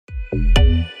Hi,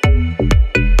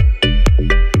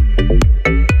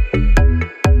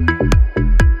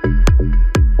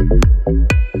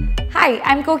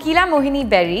 I'm Kokila Mohini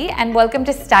Beri and welcome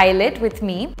to Style It with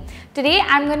me. Today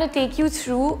I'm going to take you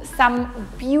through some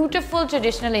beautiful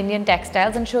traditional Indian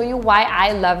textiles and show you why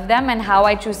I love them and how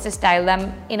I choose to style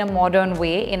them in a modern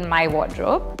way in my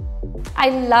wardrobe. I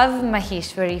love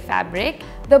Maheshwari fabric.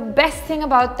 The best thing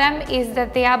about them is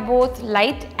that they are both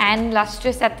light and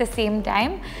lustrous at the same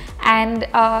time, and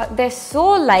they're so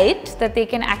light that they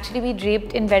can actually be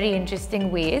draped in very interesting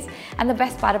ways. And the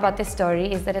best part about this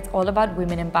story is that it's all about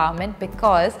women empowerment,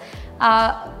 because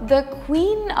the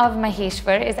queen of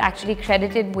Maheshwar is actually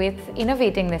credited with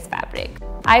innovating this fabric.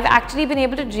 I've actually been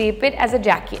able to drape it as a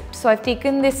jacket. So I've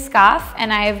taken this scarf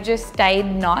and I've just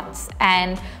tied knots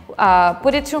and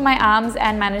put it through my arms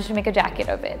and managed to make a jacket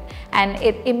of it. And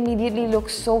it immediately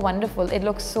looks so wonderful. It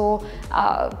looks so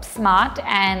smart,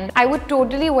 and I would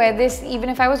totally wear this even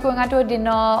if I was going out to a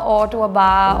dinner or to a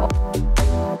bar.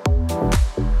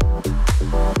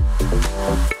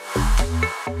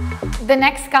 The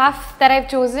next scarf that I've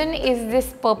chosen is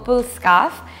this purple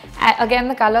scarf. Again,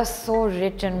 the color is so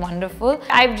rich and wonderful.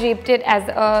 I've draped it as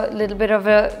a little bit of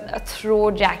a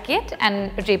throw jacket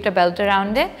and draped a belt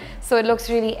around it. So it looks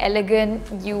really elegant.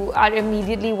 You are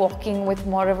immediately walking with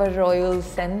more of a royal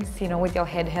sense, you know, with your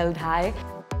head held high.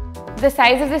 The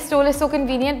size of this stole is so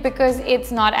convenient because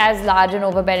it's not as large and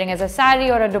overbearing as a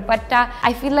sari or a dupatta.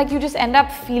 I feel like you just end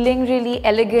up feeling really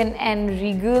elegant and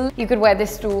regal. You could wear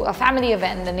this to a family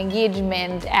event, an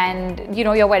engagement, and you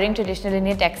know, you're wearing traditional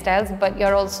Indian textiles, but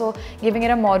you're also giving it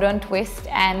a modern twist,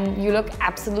 and you look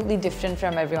absolutely different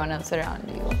from everyone else around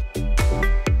you.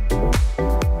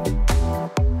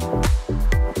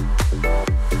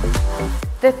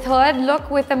 The third look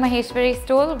with the Maheshwari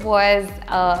stole was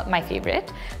my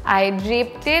favorite. I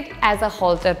draped it as a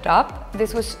halter top.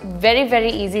 This was very, very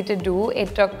easy to do.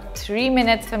 It took 3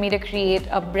 minutes for me to create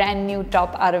a brand new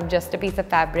top out of just a piece of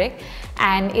fabric,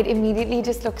 and it immediately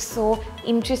just looks so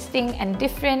interesting and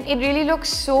different. It really looks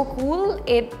so cool.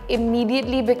 It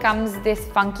immediately becomes this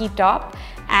funky top.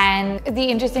 And the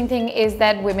interesting thing is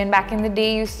that women back in the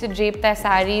day used to drape their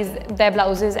saris, their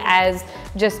blouses, as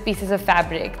just pieces of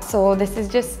fabric. So this is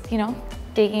just, you know,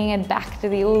 taking it back to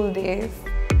the old days.